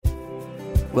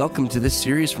Welcome to this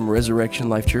series from Resurrection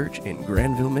Life Church in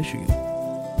Granville, Michigan.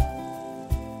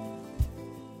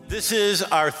 This is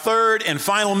our third and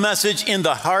final message in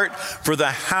the Heart for the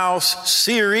House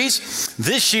series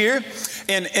this year.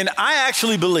 And I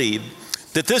actually believe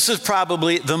that this is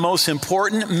probably the most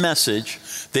important message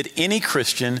that any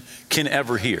Christian can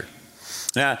ever hear.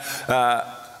 Now,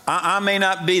 I may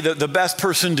not be the best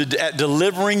person at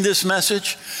delivering this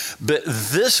message, but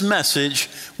this message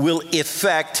will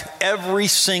affect every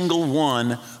single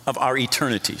one of our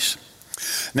eternities.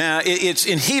 Now, it's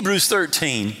in Hebrews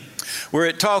 13, where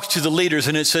it talks to the leaders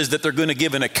and it says that they're going to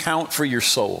give an account for your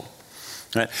soul.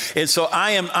 Right? And so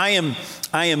I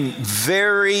am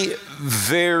very,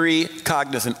 very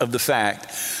cognizant of the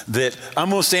fact that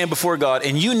I'm going to stand before God,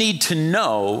 and you need to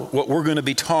know what we're going to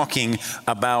be talking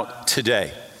about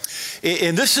today.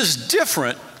 And this is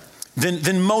different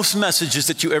than most messages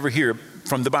that you ever hear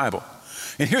from the Bible.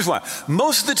 And here's why.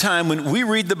 Most of the time when we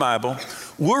read the Bible,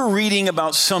 we're reading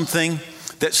about something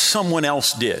that someone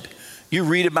else did. You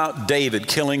read about David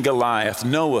killing Goliath,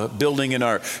 Noah building an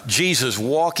ark, Jesus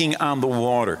walking on the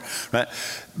water, right?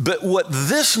 But what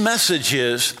this message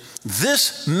is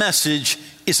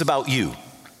about you.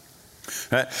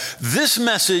 Right? This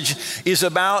message is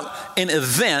about an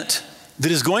event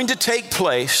that is going to take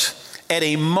place at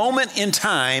a moment in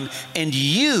time, and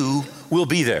you will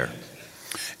be there.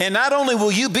 And not only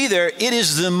will you be there, it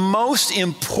is the most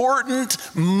important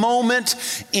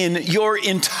moment in your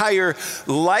entire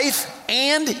life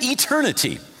and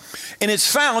eternity. And it's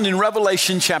found in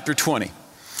Revelation chapter 20.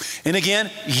 And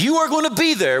again, you are going to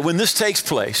be there when this takes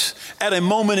place at a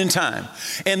moment in time.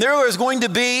 And there is going to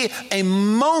be a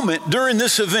moment during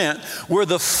this event where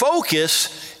the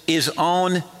focus is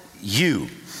on you,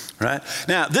 right?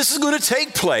 Now, this is going to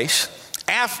take place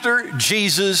after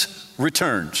Jesus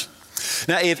returns.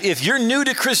 Now, if you're new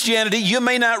to Christianity, you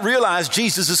may not realize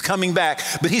Jesus is coming back,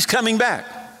 but he's coming back.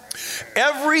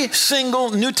 Every single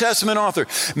New Testament author,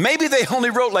 maybe they only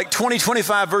wrote like 20,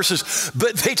 25 verses,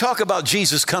 but they talk about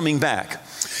Jesus coming back.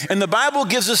 And the Bible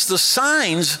gives us the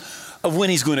signs of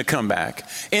when he's going to come back.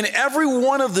 And every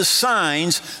one of the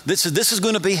signs that says this is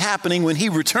going to be happening when he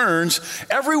returns,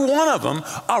 every one of them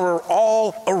are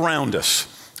all around us,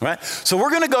 right? So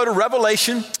we're going to go to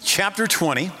Revelation chapter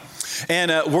 20.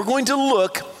 And we're going to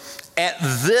look at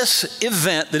this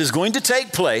event that is going to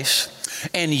take place,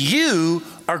 and you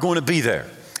are going to be there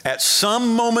at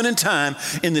some moment in time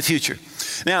in the future.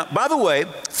 Now, by the way,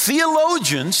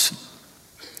 theologians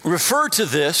refer to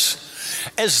this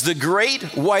as the Great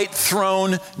White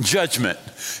Throne Judgment.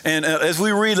 And as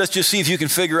we read, let's just see if you can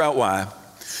figure out why.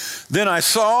 Then I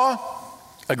saw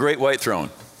a great white throne.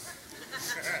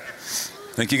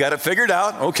 Think you got it figured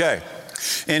out? Okay.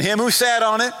 And him who sat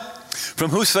on it, from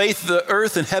whose face the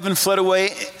earth and heaven fled away,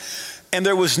 and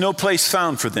there was no place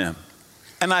found for them.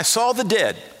 And I saw the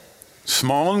dead,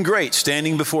 small and great,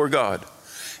 standing before God.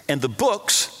 And the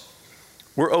books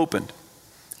were opened.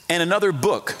 And another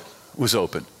book was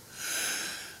opened.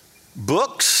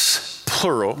 Books,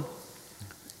 plural,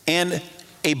 and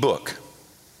a book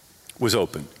was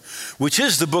opened, which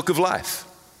is the book of life.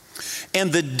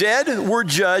 And the dead were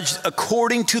judged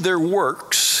according to their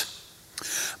works,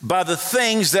 by the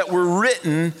things that were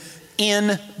written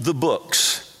in the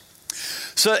books.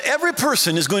 So every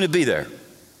person is going to be there.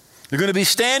 They're going to be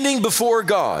standing before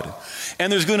God.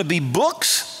 And there's going to be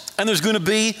books, and there's going to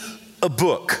be a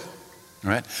book.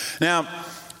 Right? Now,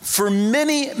 for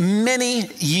many, many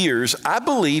years, I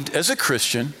believed as a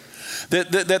Christian that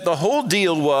the whole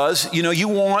deal was, you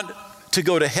want to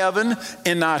go to heaven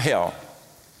and not hell.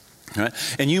 Right?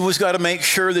 And you always got to make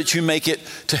sure that you make it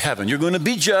to heaven. You're going to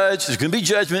be judged. There's going to be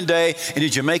judgment day. And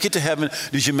did you make it to heaven?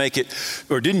 Did you make it,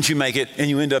 or didn't you make it, and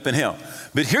you end up in hell?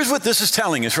 But here's what this is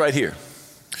telling us right here.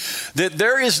 That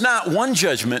there is not one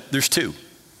judgment, there's two.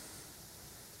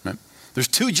 Right? There's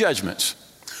two judgments.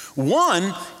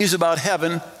 One is about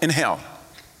heaven and hell,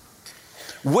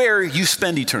 where you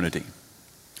spend eternity.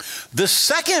 The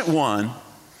second one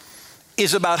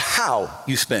is about how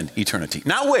you spend eternity,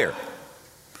 not where.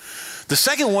 The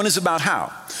second one is about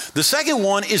how. The second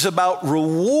one is about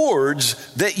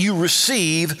rewards that you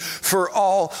receive for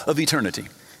all of eternity.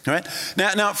 Right?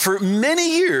 Now, for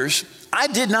many years, I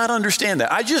did not understand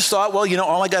that. I just thought, well,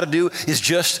 all I got to do is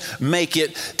just make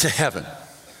it to heaven.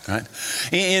 Right?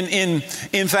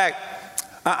 In fact,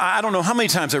 I don't know how many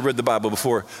times I read the Bible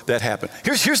before that happened.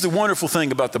 Here's the wonderful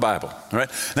thing about the Bible. Right?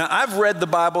 Now, I've read the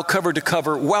Bible cover to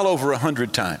cover well over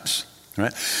 100 times.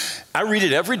 Right? I read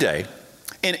it every day.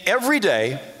 And every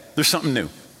day, there's something new. Amen.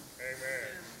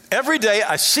 Every day,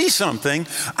 I see something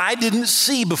I didn't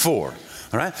see before.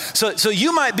 All right? So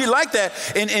you might be like that,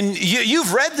 and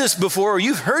you've read this before, or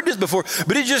you've heard this before,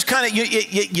 but it just kind of,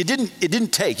 you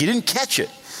didn't catch it.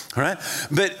 All right?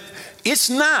 But it's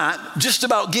not just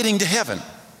about getting to heaven.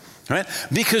 Right?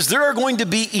 Because there are going to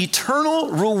be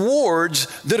eternal rewards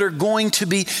that are going to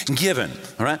be given.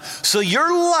 All right? So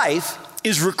your life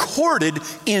is recorded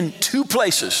in two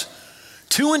places,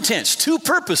 two intents, two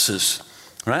purposes.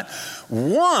 Right?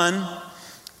 One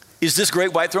is this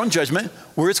great white throne judgment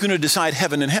where it's going to decide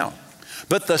heaven and hell.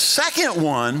 But the second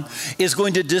one is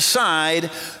going to decide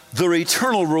the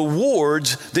eternal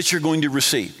rewards that you're going to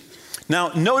receive.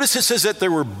 Now, notice it says that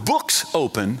there were books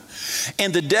open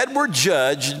and the dead were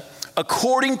judged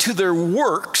according to their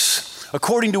works,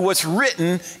 according to what's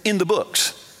written in the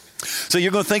books. So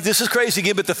you're going to think this is crazy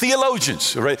again, but the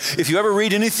theologians, right? If you ever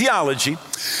read any theology,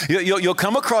 you'll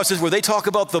come across this where they talk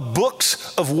about the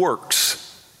books of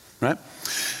works, right?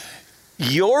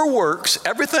 Your works,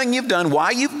 everything you've done,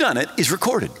 why you've done it, is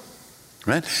recorded,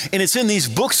 right? And it's in these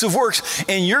books of works,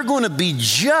 and you're going to be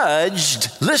judged,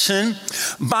 listen,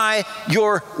 by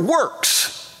your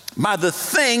works, by the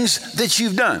things that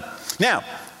you've done. Now,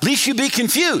 least you be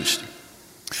confused.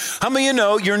 How many of you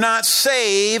know you're not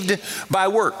saved by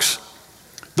works?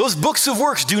 Those books of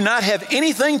works do not have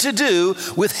anything to do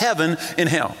with heaven and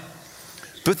hell.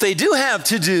 But they do have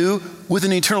to do with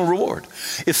an eternal reward.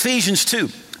 Ephesians 2,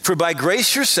 for by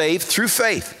grace you're saved through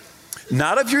faith,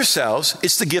 not of yourselves,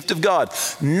 it's the gift of God,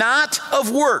 not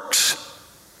of works,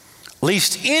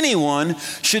 lest anyone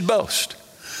should boast.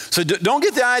 So don't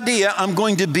get the idea, I'm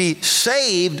going to be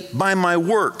saved by my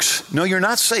works. No, you're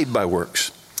not saved by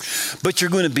works. But you're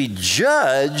going to be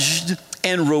judged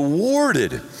and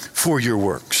rewarded for your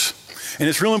works. And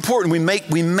it's real important we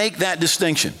make that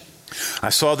distinction. I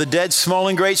saw the dead, small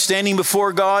and great, standing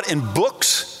before God, and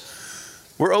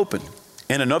books were opened.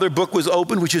 And another book was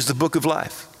opened, which is the book of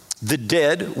life. The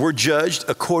dead were judged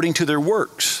according to their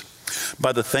works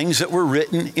by the things that were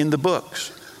written in the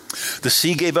books. The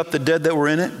sea gave up the dead that were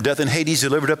in it. Death and Hades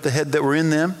delivered up the dead that were in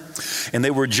them. And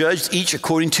they were judged each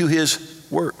according to his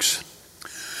works.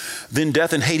 Then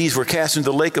death and Hades were cast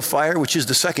into the lake of fire, which is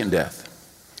the second death.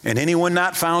 And anyone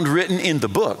not found written in the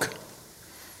book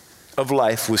of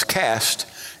life was cast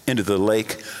into the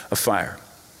lake of fire.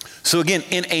 So again,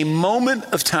 in a moment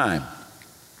of time,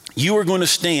 you are going to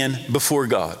stand before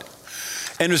God.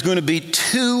 And there's going to be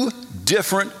two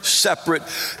different separate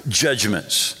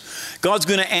judgments. God's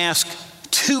going to ask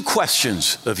two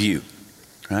questions of you,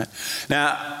 right?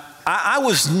 Now, I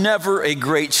was never a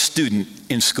great student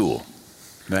in school,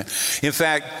 right? In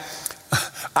fact,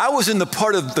 I was in the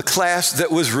part of the class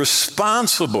that was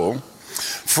responsible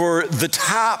for the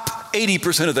top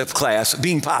 80% of the class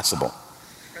being possible.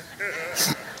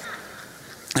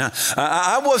 Now,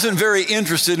 I wasn't very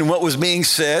interested in what was being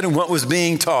said and what was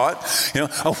being taught. You know,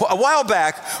 a while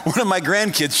back, one of my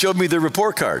grandkids showed me their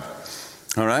report card.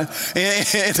 All right?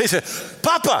 And they said,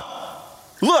 Papa,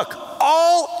 look,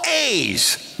 all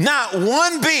A's, not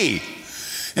one B.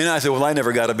 And I said, well, I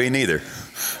never got a B neither.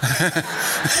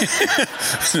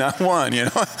 Not one, you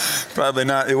know. Probably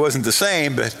not, it wasn't the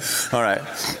same, but all right.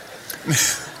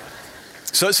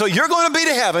 So you're going to be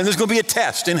to heaven. There's going to be a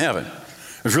test in heaven.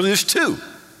 There's two,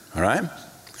 all right?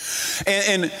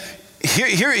 And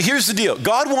here's the deal.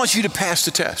 God wants you to pass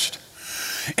the test.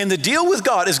 And the deal with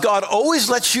God is God always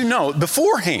lets you know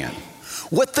beforehand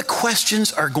what the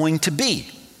questions are going to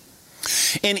be.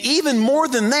 And even more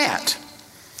than that,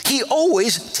 he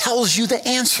always tells you the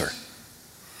answer.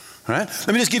 All right? Let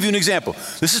me just give you an example.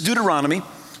 This is Deuteronomy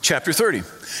chapter 30.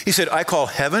 He said, I call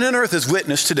heaven and earth as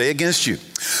witness today against you.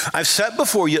 I've set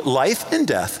before you life and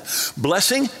death,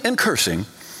 blessing and cursing.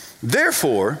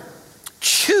 Therefore,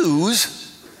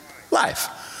 choose life.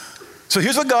 So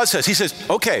here's what God says. He says,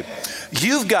 okay,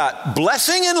 you've got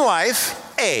blessing and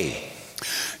life, A.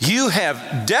 You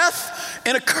have death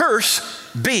and a curse,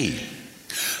 B.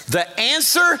 The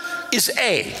answer is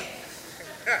A.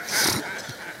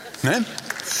 Right?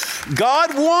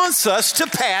 God wants us to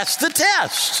pass the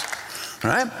test.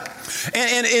 Right?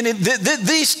 And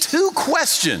these two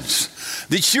questions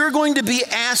that you're going to be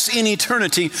asked in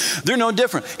eternity, they're no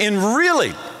different. And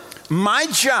really, my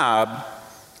job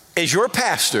as your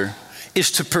pastor is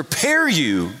to prepare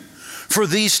you for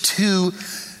these two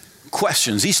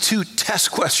questions, these two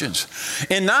test questions.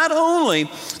 And not only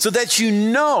so that you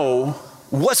know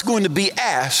what's going to be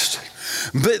asked,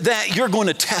 but that you're going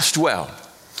to test well.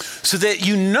 So that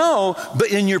you know, but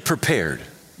then you're prepared.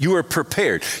 You are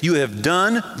prepared. You have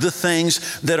done the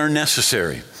things that are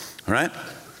necessary. All right?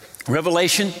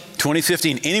 Revelation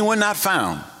 20:15, anyone not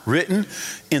found written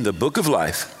in the book of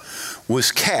life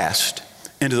was cast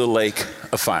into the lake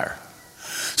of fire.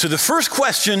 So the first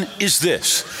question is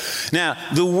this. Now,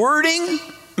 the wording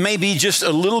may be just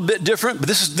a little bit different, but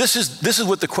this is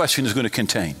what the question is going to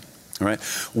contain. All right?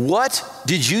 What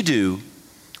did you do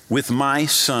with my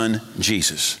son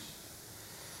Jesus?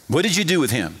 What did you do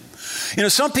with him? You know,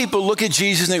 some people look at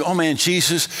Jesus and they go, oh man,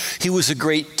 Jesus, he was a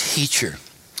great teacher.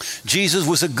 Jesus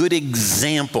was a good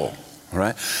example, all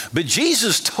right? But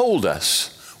Jesus told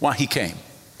us why he came.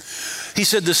 He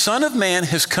said, the Son of Man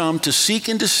has come to seek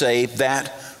and to save that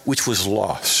which was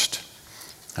lost.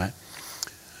 Right?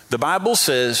 The Bible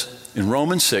says in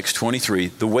Romans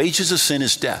 6:23, the wages of sin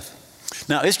is death.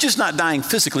 Now, it's just not dying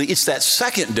physically. It's that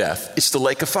second death. It's the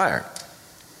lake of fire.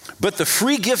 But the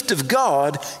free gift of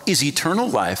God is eternal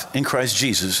life in Christ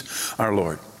Jesus our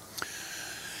Lord.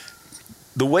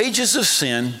 The wages of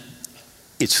sin,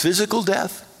 it's physical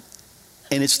death,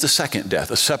 and it's the second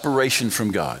death, a separation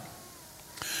from God.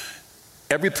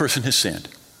 Every person has sinned.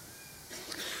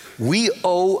 We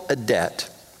owe a debt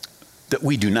that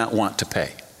we do not want to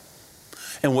pay.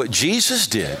 And what Jesus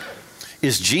did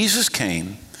is Jesus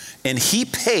came and he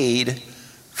paid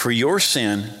for your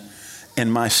sin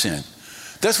and my sin.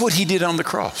 That's what he did on the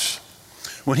cross.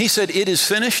 When he said, it is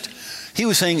finished, he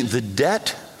was saying the debt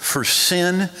for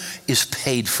sin is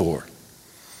paid for.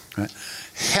 Right?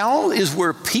 Hell is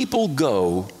where people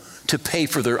go to pay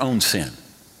for their own sin.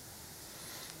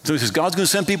 So he says, God's going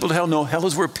to send people to hell? No, hell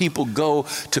is where people go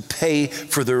to pay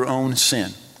for their own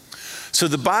sin. So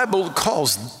the Bible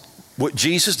calls what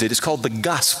Jesus did, it's called the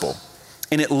gospel.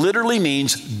 And it literally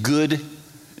means good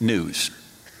news.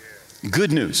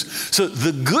 Good news. So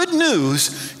the good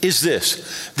news is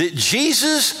this, that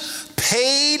Jesus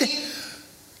paid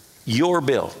your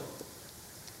bill.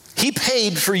 He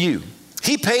paid for you.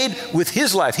 He paid with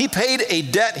his life. He paid a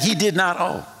debt he did not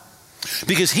owe.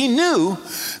 Because he knew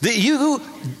that you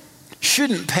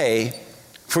shouldn't pay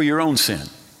for your own sin.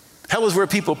 Hell is where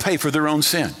people pay for their own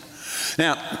sin.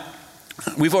 Now,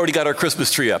 we've already got our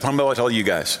Christmas tree up. How about all you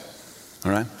guys?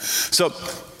 All right? So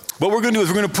what we're going to do is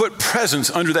we're going to put presents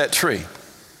under that tree.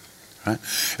 Right?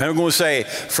 And we're going to say,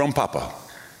 from Papa.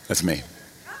 That's me.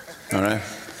 All right?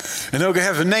 And they'll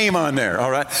have a name on there. All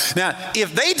right? Now,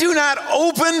 if they do not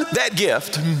open that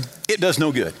gift, it does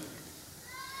no good.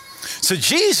 So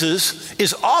Jesus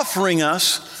is offering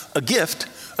us a gift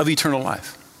of eternal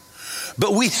life.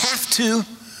 But we have to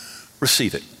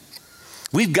receive it.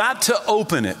 We've got to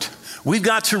open it. We've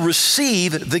got to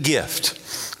receive the gift.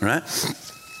 Right?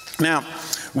 Now,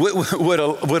 what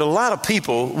a lot of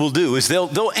people will do is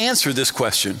they'll answer this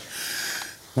question.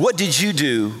 What did you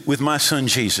do with my son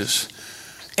Jesus?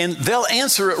 And they'll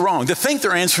answer it wrong. They think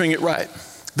they're answering it right.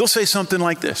 They'll say something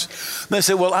like this. They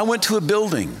say, well, I went to a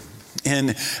building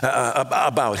and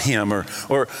about him, or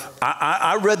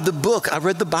I read the book, I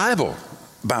read the Bible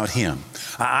about him.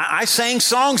 I sang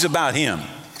songs about him.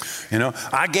 You know,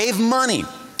 I gave money.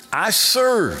 I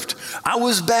served. I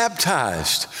was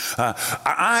baptized.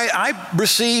 I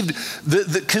received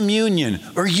the communion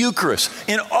or Eucharist.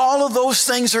 And all of those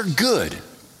things are good.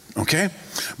 Okay?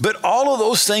 But all of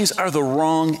those things are the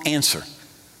wrong answer.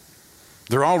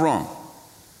 They're all wrong.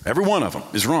 Every one of them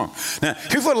is wrong. Now,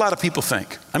 here's what a lot of people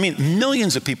think. I mean,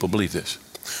 millions of people believe this.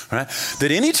 Right? That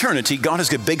in eternity, God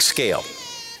has a big scale.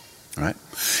 Right?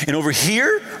 And over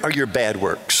here are your bad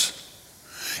works.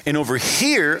 And over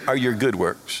here are your good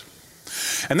works.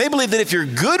 And they believe that if your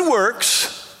good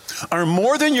works are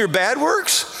more than your bad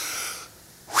works,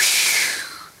 whoosh,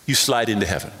 you slide into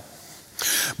heaven.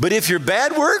 But if your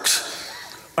bad works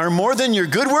are more than your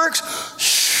good works,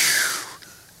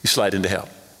 you slide into hell.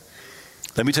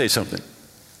 Let me tell you something.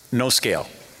 No scale.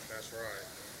 That's right.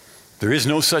 There is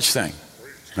no such thing.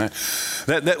 Right?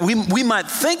 That we might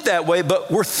think that way,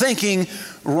 but we're thinking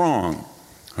wrong.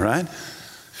 All right?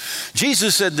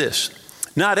 Jesus said this,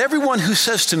 not everyone who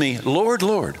says to me, Lord,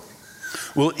 Lord,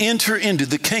 will enter into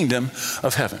the kingdom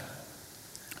of heaven.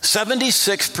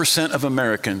 76% of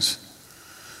Americans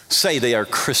say they are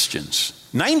Christians.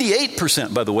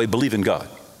 98%, by the way, believe in God.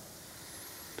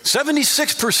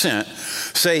 76%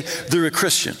 say they're a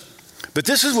Christian. But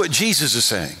this is what Jesus is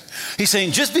saying. He's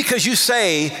saying just because you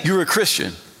say you're a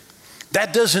Christian,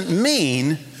 that doesn't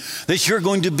mean that you're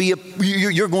going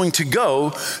to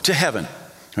go to heaven.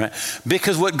 Right?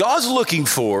 Because what God's looking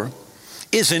for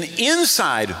is an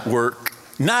inside work,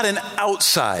 not an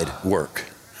outside work.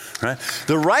 Right?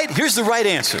 Here's the right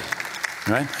answer.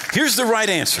 Right? Here's the right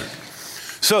answer.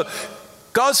 So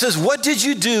God says, what did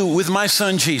you do with my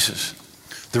son Jesus?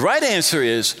 The right answer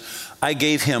is, I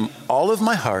gave him all of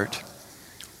my heart,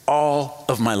 all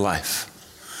of my life.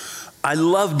 I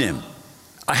loved him.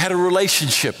 I had a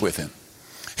relationship with him.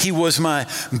 He was my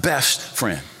best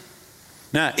friend.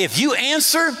 Now, if you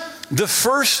answer the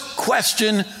first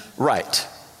question right,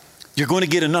 you're going to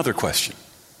get another question,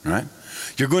 right?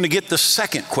 You're going to get the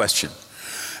second question.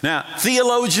 Now,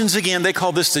 theologians, again, they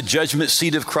call this the judgment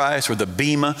seat of Christ, or the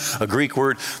bema, a Greek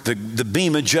word, the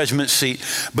bema, judgment seat.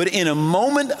 But in a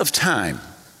moment of time,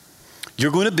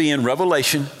 you're going to be in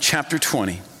Revelation chapter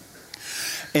 20,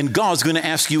 and God's going to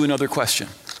ask you another question.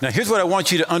 Now, here's what I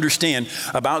want you to understand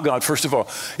about God, first of all.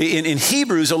 In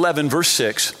Hebrews 11, verse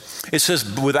 6, it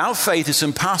says, without faith, it's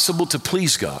impossible to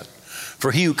please God.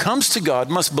 For he who comes to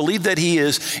God must believe that he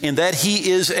is, and that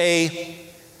he is a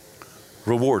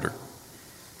rewarder.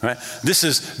 Right? This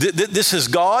is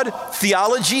God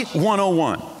Theology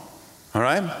 101. All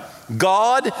right?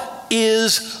 God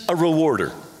is a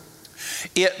rewarder.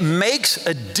 It makes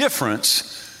a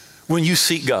difference when you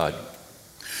seek God.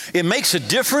 It makes a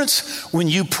difference when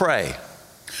you pray.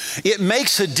 It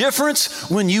makes a difference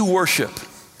when you worship.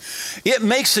 It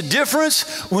makes a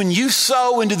difference when you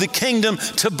sow into the kingdom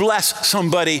to bless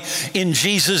somebody in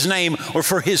Jesus' name or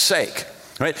for his sake.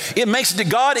 Right? It makes it,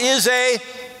 God is a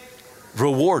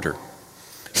rewarder.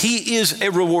 He is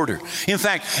a rewarder. In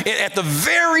fact, at the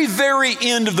very, very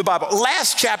end of the Bible,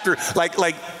 last chapter,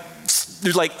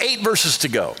 there's like 8 verses to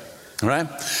go, right?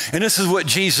 And this is what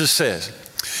Jesus says.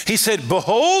 He said,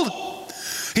 behold,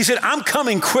 he said, I'm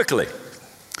coming quickly.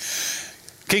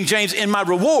 King James, and my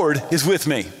reward is with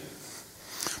me.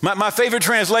 My favorite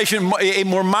translation, a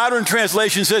more modern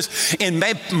translation says, and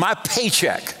my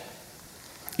paycheck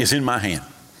is in my hand.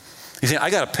 He said, I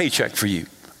got a paycheck for you.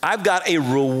 I've got a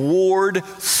reward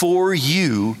for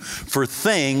you for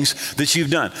things that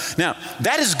you've done. Now,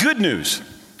 that is good news,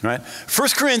 right? 1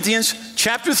 Corinthians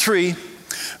chapter 3,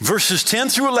 verses 10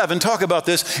 through 11 talk about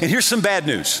this, and here's some bad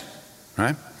news,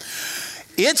 right?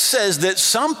 It says that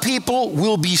some people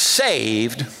will be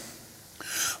saved,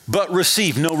 but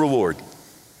receive no reward.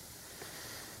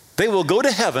 They will go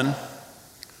to heaven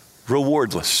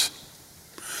rewardless.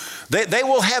 They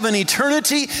will have an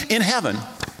eternity in heaven.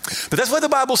 But that's why the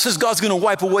Bible says God's going to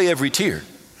wipe away every tear.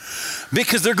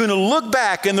 Because they're going to look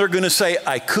back and they're going to say,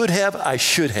 I could have, I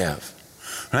should have.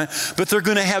 Right? But they're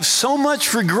going to have so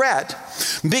much regret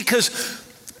because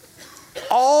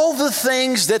all the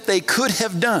things that they could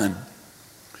have done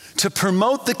to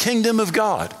promote the kingdom of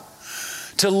God,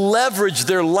 to leverage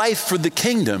their life for the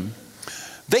kingdom,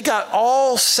 they got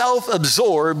all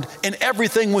self-absorbed and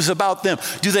everything was about them.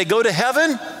 Do they go to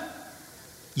heaven?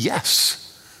 Yes.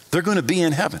 They're going to be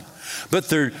in heaven, but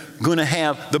they're going to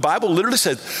have, the Bible literally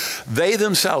said, they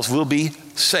themselves will be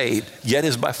saved, yet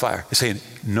as by fire. It's saying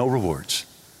no rewards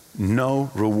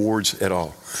at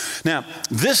all. Now,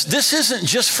 this isn't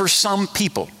just for some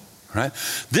people, right?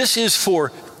 This is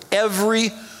for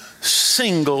every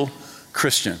single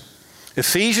Christian.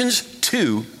 Ephesians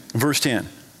 2, verse 10.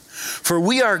 For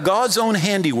we are God's own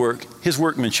handiwork, his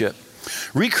workmanship,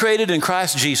 recreated in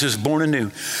Christ Jesus, born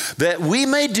anew, that we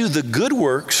may do the good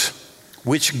works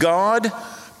which God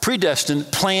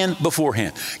predestined, planned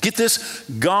beforehand. Get this,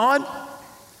 God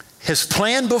has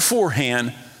planned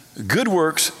beforehand good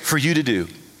works for you to do.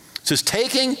 It says,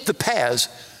 taking the paths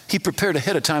he prepared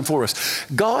ahead of time for us.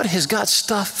 God has got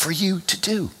stuff for you to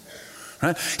do.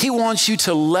 Right? He wants you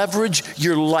to leverage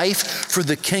your life for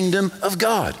the kingdom of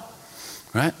God.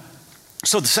 Right?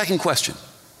 So the second question,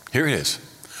 here it is.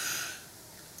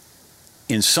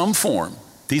 In some form,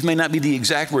 these may not be the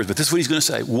exact words, but this is what he's going to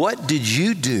say. What did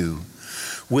you do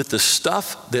with the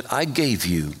stuff that I gave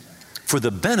you for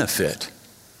the benefit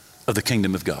of the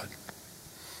kingdom of God?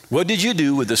 What did you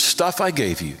do with the stuff I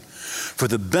gave you for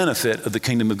the benefit of the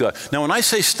kingdom of God? Now, when I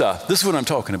say stuff, this is what I'm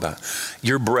talking about.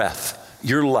 Your breath,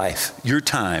 your life, your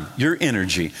time, your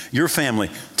energy, your family.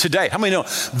 Today, how many know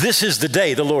this is the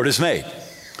day the Lord has made?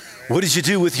 What did you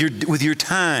do with your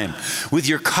time, with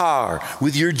your car,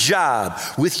 with your job,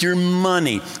 with your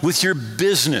money, with your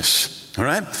business? All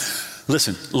right?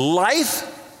 Listen, life,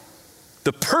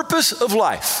 the purpose of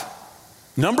life,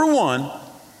 number one,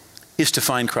 is to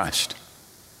find Christ.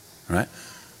 All right?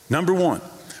 Number one.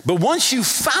 But once you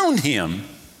found him,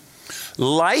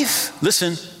 life,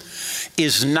 listen,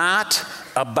 is not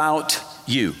about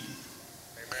you.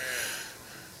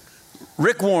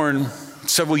 Rick Warren,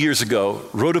 several years ago,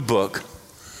 wrote a book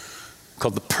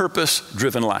called The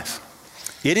Purpose-Driven Life.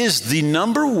 It is the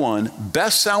number one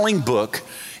best-selling book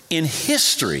in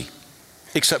history,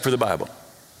 except for the Bible.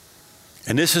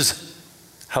 And this is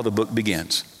how the book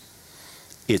begins.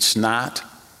 It's not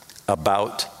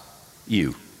about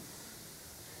you.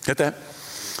 Get that?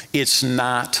 It's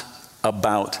not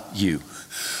about you.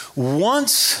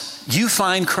 Once you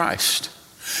find Christ,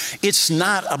 it's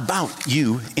not about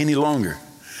you any longer.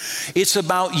 It's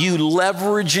about you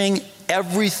leveraging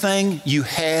everything you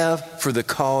have for the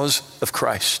cause of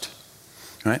Christ.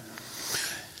 Right?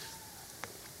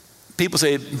 People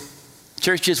say,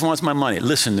 church just wants my money.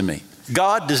 Listen to me.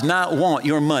 God does not want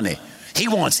your money. He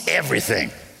wants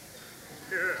everything.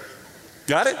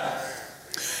 Got it?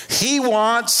 He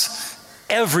wants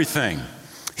everything.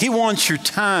 He wants your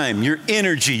time, your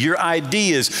energy, your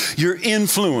ideas, your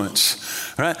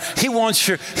influence, right? He wants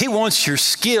your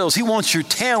skills. He wants your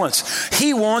talents.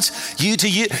 He wants you to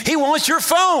use, he wants your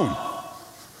phone.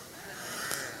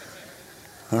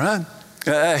 All right?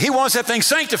 He wants that thing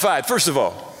sanctified, first of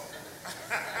all.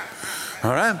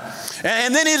 All right?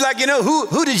 And then he's like,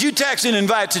 who did you text and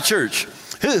invite to church?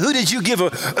 Who did you give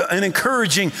an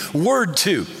encouraging word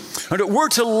to? We're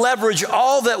to leverage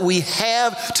all that we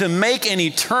have to make an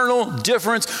eternal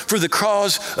difference for the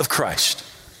cause of Christ.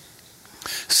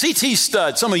 C.T.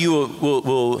 Studd, some of you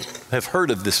will have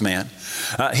heard of this man.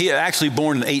 He actually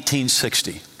born in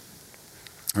 1860,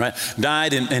 right?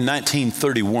 Died in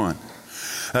 1931.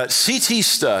 C.T.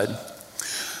 Studd,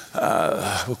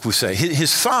 what can we say?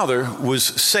 His father was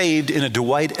saved in a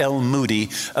Dwight L. Moody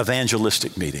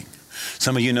evangelistic meeting.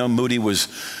 Some of you know Moody was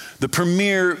the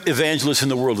premier evangelist in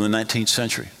the world in the 19th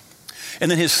century.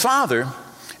 And then his father,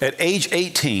 at age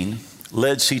 18,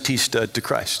 led C.T. Studd to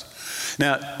Christ.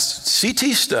 Now,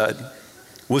 C.T. Studd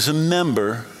was a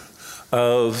member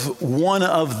of one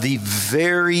of the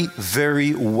very,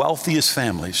 very wealthiest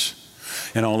families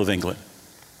in all of England.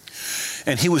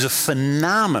 And he was a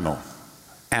phenomenal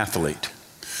athlete.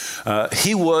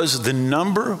 He was the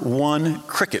 #1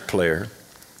 cricket player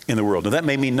in the world. Now, that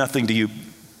may mean nothing to you.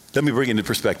 Let me bring it into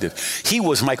perspective. He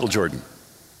was Michael Jordan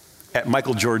at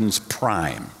Michael Jordan's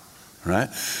prime, right?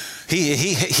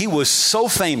 He was so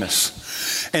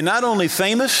famous, and not only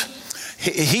famous,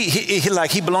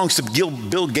 he belongs to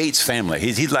Bill Gates' family.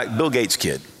 He's like Bill Gates'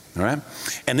 kid, all right?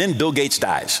 And then Bill Gates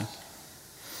dies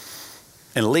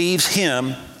and leaves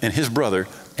him and his brother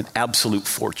an absolute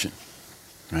fortune,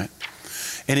 right?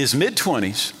 In his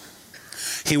mid-20s,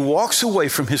 he walks away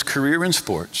from his career in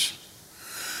sports,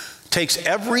 takes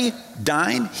every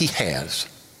dime he has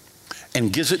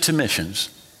and gives it to missions,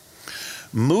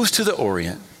 moves to the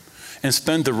Orient, and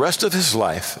spends the rest of his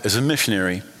life as a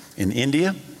missionary in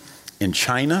India, in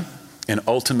China, and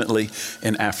ultimately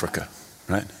in Africa,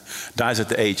 right? Dies at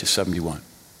the age of 71,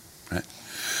 right?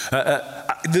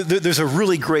 There's a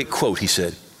really great quote he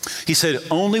said. He said,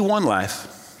 "Only one life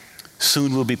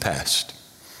soon will be past,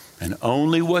 and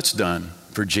only what's done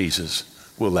for Jesus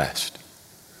will last."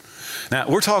 Now,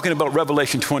 we're talking about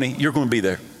Revelation 20. You're going to be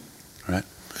there, right?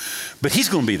 But he's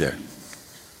going to be there.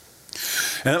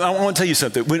 And I want to tell you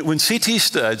something. When C.T.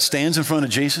 Studd stands in front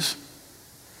of Jesus,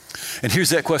 and here's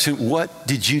that question, what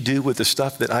did you do with the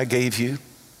stuff that I gave you?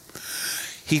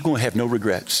 He's going to have no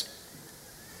regrets.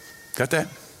 Got that?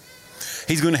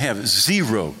 He's going to have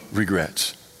 0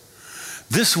 regrets.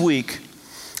 This week,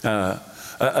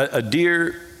 a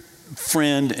dear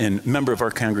friend and member of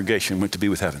our congregation went to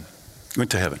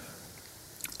heaven.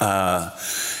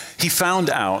 He found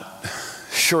out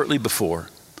shortly before,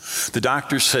 the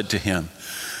doctors said to him,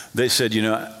 they said,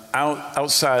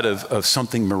 outside of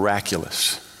something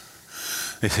miraculous,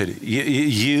 they said,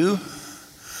 you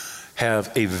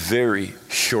have a very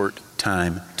short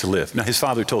time to live. Now, his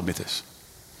father told me this,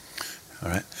 all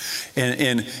right?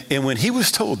 And when he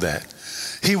was told that,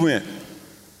 he went,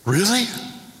 really?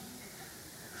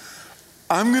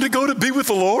 I'm going to go to be with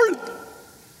the Lord?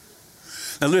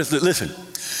 Now, listen.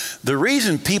 The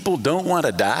reason people don't want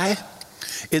to die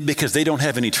is because they don't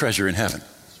have any treasure in heaven.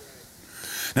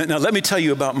 Now let me tell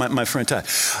you about my friend Todd.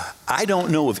 I don't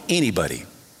know of anybody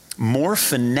more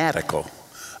fanatical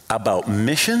about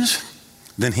missions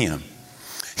than him.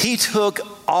 He took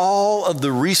all of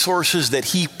the resources that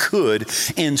he could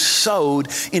and sowed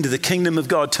into the kingdom of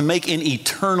God to make an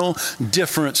eternal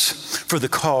difference for the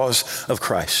cause of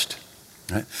Christ.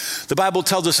 Right? The Bible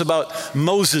tells us about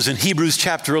Moses in Hebrews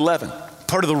chapter 11.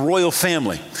 Part of the royal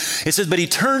family. It says, but he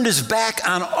turned his back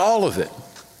on all of it,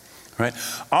 right?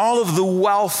 All of the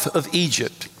wealth of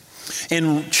Egypt,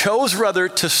 and chose rather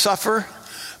to suffer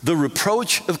the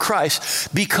reproach of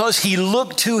Christ because he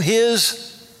looked to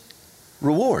his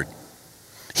reward.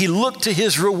 He looked to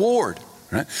his reward,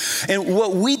 right? And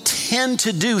what we tend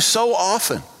to do so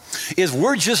often is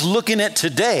we're just looking at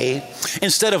today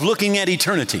instead of looking at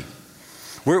eternity.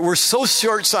 We're so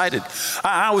short-sighted.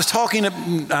 I was talking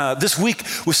this week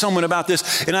with someone about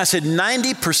this, and I said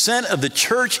 90% of the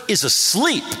church is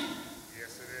asleep.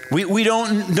 We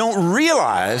don't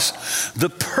realize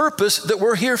the purpose that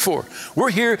we're here for.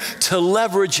 We're here to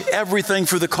leverage everything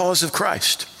for the cause of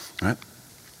Christ. Right?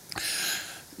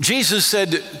 Jesus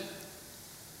said,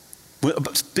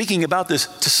 speaking about this,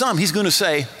 to some, he's going to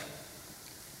say,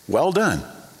 well done.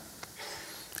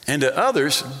 And to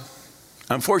others,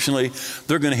 unfortunately,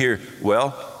 they're going to hear,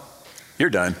 well, you're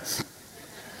done.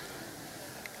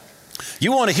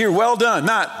 You want to hear well done,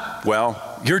 not,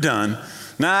 well, you're done,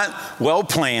 not well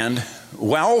planned,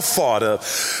 well thought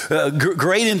of,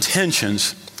 great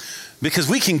intentions, because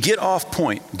we can get off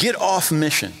point, get off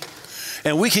mission,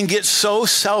 and we can get so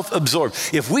self-absorbed.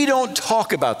 If we don't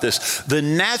talk about this, the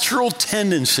natural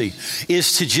tendency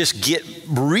is to just get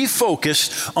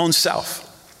refocused on self.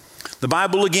 The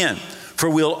Bible again, for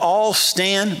we'll all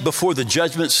stand before the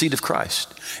judgment seat of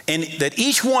Christ, and that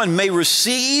each one may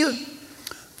receive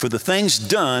for the things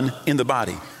done in the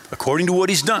body, according to what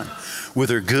he's done,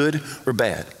 whether good or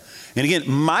bad. And again,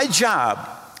 my job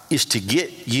is to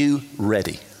get you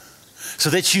ready so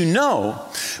that you know,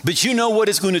 but you know what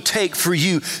it's going to take for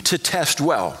you to test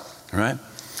well, right?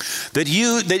 That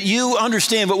you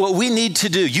understand, but what we need to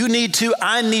do, you need to,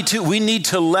 I need to, we need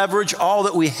to leverage all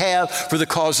that we have for the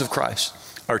cause of Christ.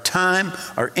 Our time,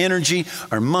 our energy,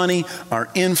 our money, our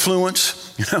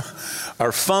influence,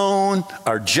 our phone,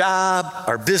 our job,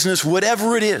 our business,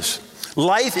 whatever it is.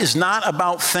 Life is not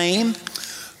about fame.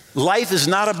 Life is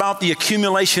not about the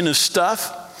accumulation of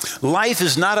stuff. Life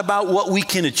is not about what we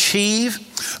can achieve.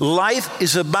 Life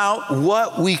is about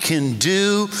what we can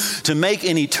do to make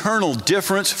an eternal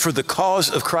difference for the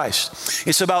cause of Christ.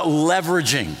 It's about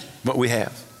leveraging what we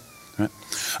have. Right?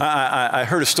 I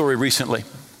heard a story recently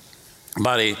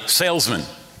about a salesman,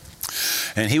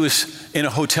 and he was in a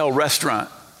hotel restaurant,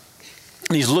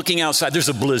 and he's looking outside. There's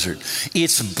a blizzard.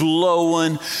 It's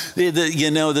blowing.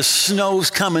 The snow's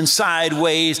coming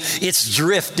sideways. It's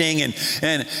drifting, and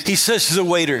he says to the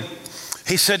waiter,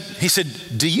 he said,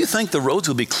 "Do you think the roads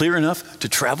will be clear enough to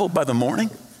travel by the morning?"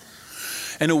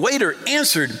 And the waiter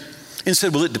answered and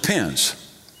said, "Well, it depends."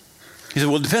 He said,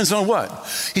 "Well, it depends on what?"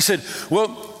 He said,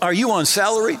 "Well, are you on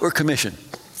salary or commission?"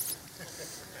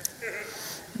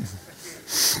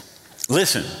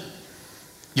 Listen,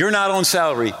 you're not on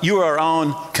salary. You are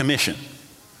on commission.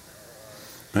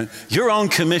 Right? You're on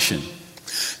commission.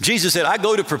 Jesus said, "I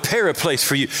go to prepare a place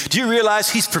for you." Do you realize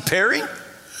he's preparing?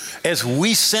 As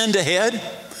we send ahead,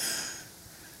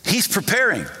 he's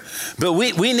preparing. But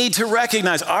we need to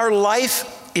recognize our life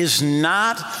is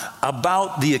not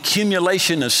about the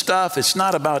accumulation of stuff. It's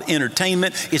not about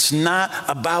entertainment. It's not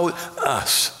about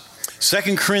us.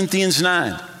 2 Corinthians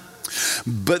 9.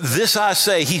 "But this I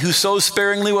say, he who sows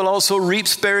sparingly will also reap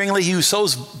sparingly. He who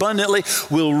sows abundantly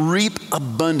will reap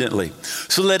abundantly.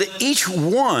 So let each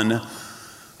one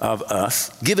of us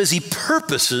give as he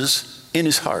purposes in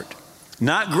his heart,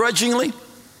 not grudgingly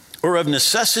or of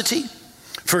necessity,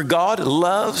 for God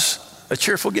loves a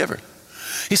cheerful giver."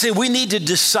 He said we need to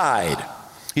decide.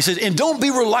 He said, and don't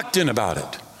be reluctant about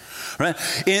it. Right?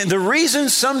 And the reason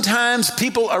sometimes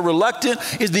people are reluctant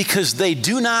is because they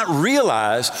do not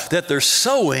realize that they're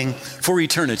sowing for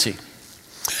eternity.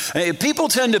 People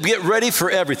tend to get ready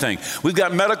for everything. We've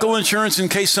got medical insurance in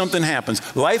case something happens,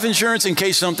 life insurance in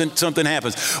case something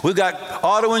happens. We've got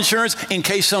auto insurance in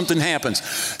case something happens.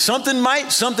 Something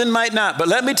might not. But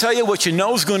let me tell you what you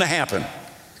know is going to happen.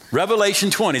 Revelation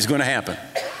 20 is going to happen.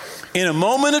 In a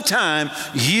moment of time,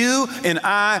 you and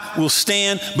I will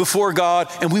stand before God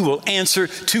and we will answer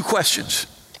two questions,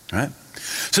 right?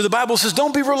 So the Bible says,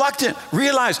 don't be reluctant.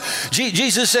 Realize,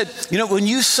 Jesus said, when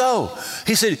you sow,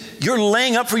 he said, you're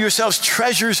laying up for yourselves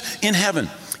treasures in heaven.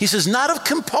 He says, not of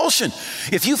compulsion.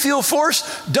 If you feel forced,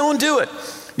 don't do it.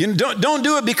 Don't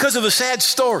do it because of a sad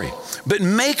story, but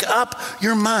make up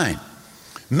your mind.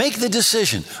 Make the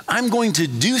decision. I'm going to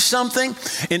do something,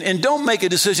 and don't make a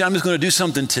decision, I'm just going to do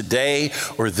something today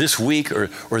or this week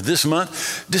or this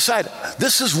month. Decide,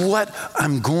 this is what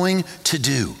I'm going to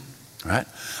do, right?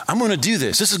 I'm going to do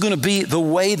this. This is going to be the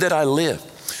way that I live.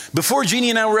 Before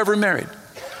Jeannie and I were ever married,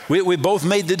 we both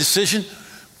made the decision,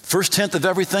 first tenth of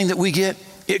everything that we get,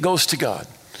 it goes to God.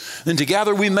 Then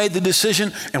together we made the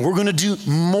decision, and we're going to do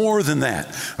more than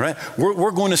that, right? We're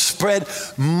going to spread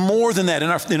more than that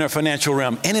in our financial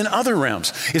realm and in other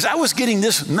realms. As I was getting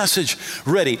this message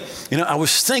ready, I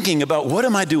was thinking about what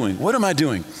am I doing? What am I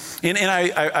doing? And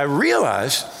I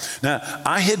realized now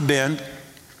I had been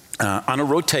on a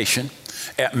rotation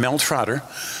at Mel Trotter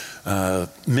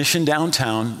Mission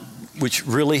Downtown, which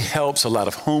really helps a lot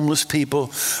of homeless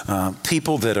people,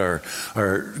 people that are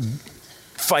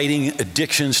fighting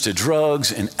addictions to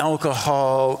drugs and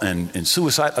alcohol and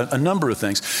suicide, a number of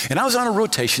things. And I was on a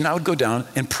rotation. I would go down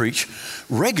and preach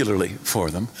regularly for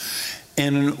them.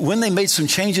 And when they made some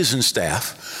changes in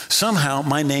staff, somehow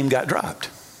my name got dropped.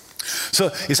 So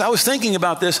as I was thinking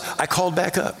about this, I called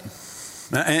back up.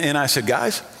 And I said,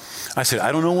 guys, I said,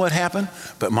 I don't know what happened,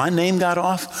 but my name got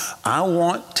off. I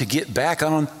want to get back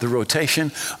on the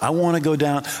rotation. I want to go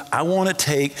down. I want to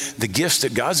take the gifts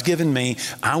that God's given me.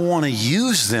 I want to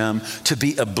use them to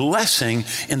be a blessing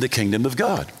in the kingdom of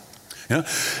God. You know,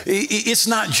 it's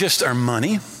not just our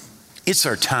money. It's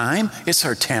our time, it's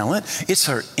our talent, it's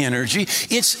our energy,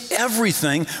 it's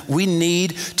everything we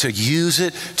need to use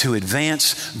it to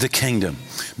advance the kingdom.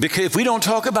 Because if we don't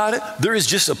talk about it, there is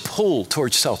just a pull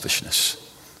towards selfishness,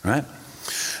 right?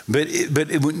 But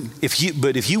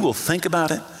if you will think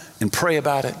about it and pray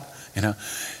about it, you know,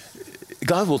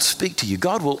 God will speak to you.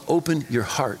 God will open your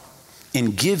heart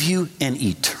and give you an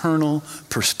eternal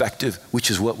perspective, which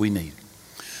is what we need.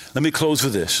 Let me close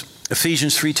with this.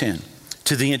 Ephesians 3:10.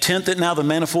 To the intent that now the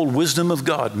manifold wisdom of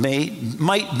God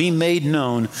might be made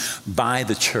known by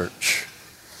the church.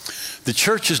 The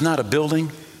church is not a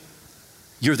building.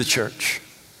 You're the church.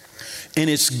 And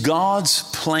it's God's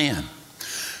plan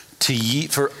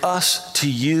for us to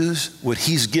use what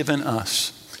he's given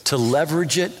us, to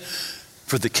leverage it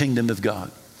for the kingdom of God.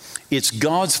 It's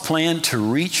God's plan to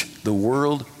reach the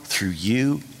world through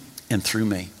you and through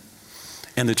me.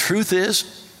 And the truth is,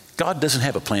 God doesn't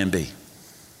have a plan B.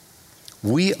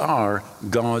 We are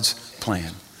God's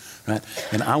plan, right?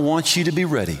 And I want you to be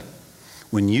ready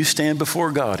when you stand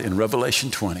before God in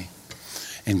Revelation 20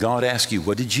 and God asks you,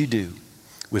 what did you do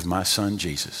with my son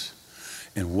Jesus?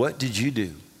 And what did you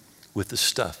do with the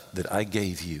stuff that I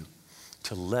gave you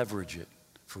to leverage it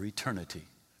for eternity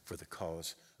for the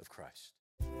cause of Christ?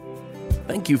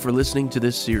 Thank you for listening to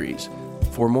this series.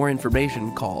 For more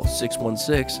information, call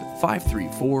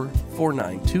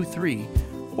 616-534-4923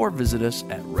 or visit us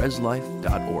at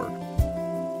reslife.org.